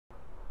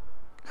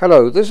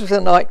Hello, this is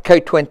a Knight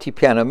K20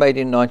 piano made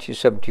in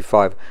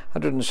 1975,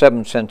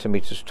 107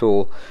 centimeters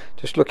tall.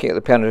 Just looking at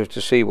the piano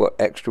to see what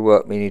extra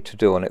work we need to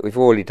do on it. We've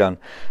already done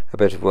a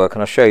bit of work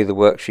and I'll show you the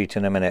worksheet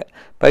in a minute.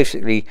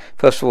 Basically,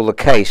 first of all, the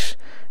case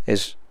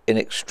is in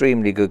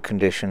extremely good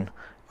condition.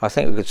 I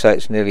think we could say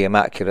it's nearly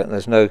immaculate, and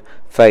there's no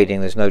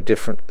fading, there's no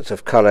difference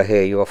of colour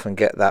here. You often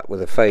get that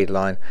with a fade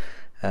line.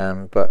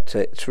 But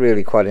it's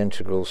really quite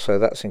integral, so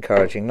that's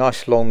encouraging.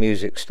 Nice long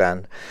music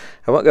stand.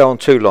 I won't go on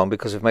too long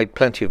because I've made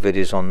plenty of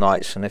videos on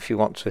Knights, and if you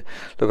want to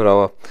look at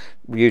our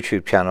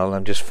YouTube channel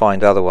and just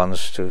find other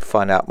ones to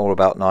find out more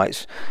about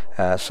Knights,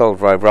 sold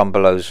by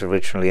Rumbelows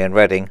originally in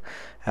Reading,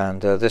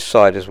 and this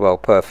side as well,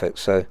 perfect.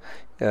 So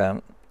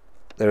there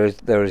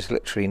is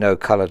literally no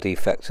colour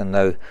defects and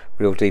no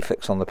real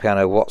defects on the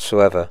piano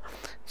whatsoever.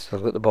 So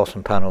look at the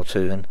bottom panel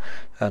too,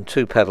 and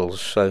two pedals,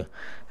 so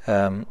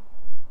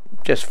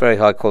just very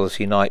high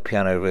quality Knight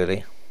piano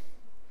really.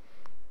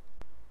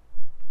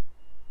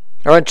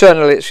 Now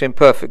internally it's in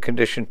perfect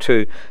condition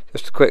too.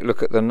 Just a quick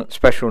look at the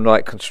special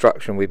Knight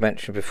construction we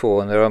mentioned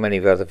before, and there are many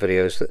other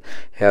videos that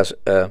has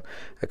a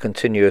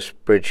continuous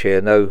bridge here,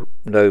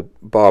 no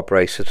bar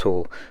brace at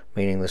all,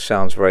 meaning the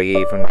sound's very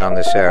even around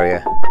this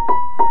area.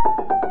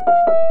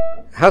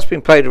 It has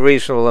been played a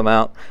reasonable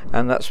amount,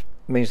 and that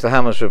means the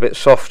hammers are a bit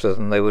softer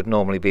than they would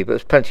normally be, but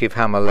there's plenty of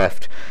hammer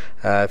left.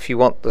 If you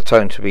want the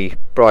tone to be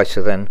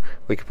brighter, then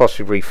we could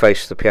possibly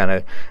reface the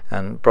piano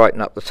and brighten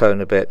up the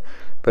tone a bit,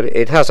 but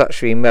it has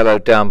actually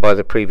mellowed down by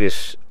the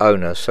previous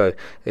owner, so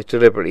it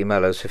deliberately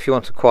mellows. So if you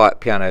want a quiet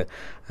piano,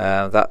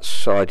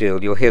 that's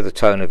ideal. You'll hear the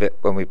tone of it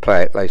when we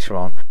play it later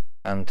on.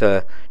 And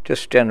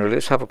just generally,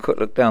 let's have a quick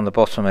look down the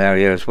bottom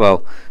area as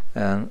well.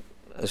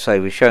 As I say,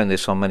 we've shown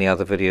this on many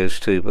other videos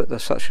too, but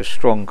there's such a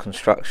strong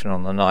construction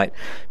on the Knight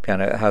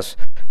piano. It has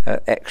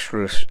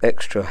extra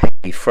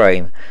heavy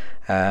frame,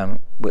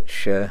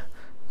 which there's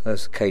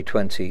the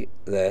K20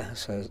 there,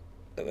 so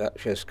that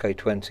shows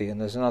K20, and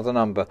there's another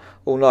number.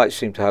 All Knights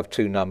seem to have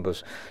two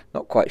numbers.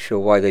 Not quite sure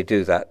why they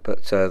do that,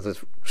 but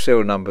the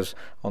serial numbers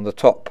on the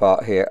top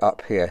part here,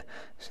 up here,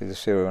 see the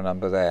serial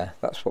number there.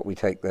 That's what we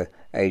take the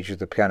age of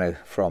the piano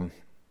from.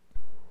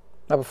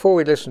 Now before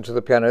we listen to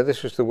the piano,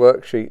 this is the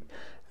worksheet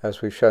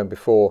as we've shown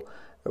before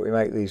that we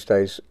make these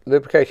days.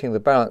 Lubricating the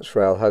balance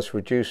rail has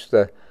reduced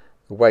the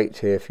weight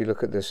here. If you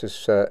look at this,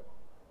 is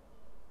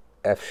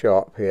F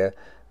sharp here,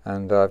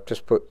 and I've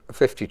just put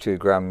 52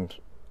 grams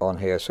on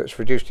here, so it's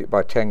reduced it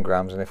by 10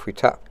 grams, and if we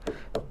tap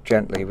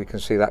gently we can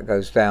see that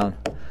goes down,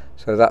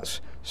 so that's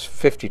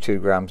 52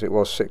 grams, it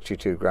was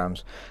 62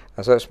 grams.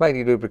 And so it's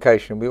mainly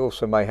lubrication. We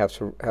also may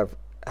have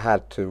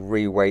had to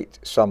re-weight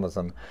some of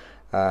them.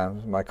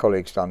 My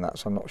colleague's done that,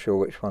 so I'm not sure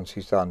which ones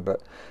he's done,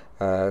 but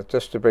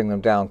just to bring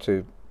them down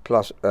to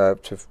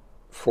to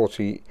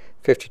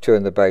 52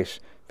 in the bass,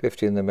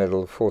 50 in the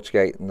middle,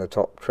 48 in the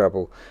top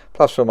treble,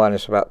 plus or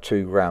minus about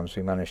 2 grams.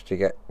 We managed to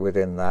get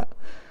within that.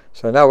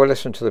 So now we'll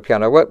listen to the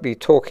piano. I won't be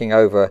talking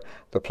over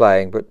the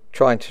playing, but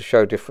trying to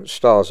show different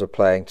styles of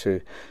playing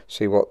to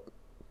see what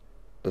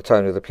the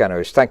tone of the piano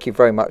is. Thank you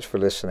very much for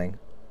listening.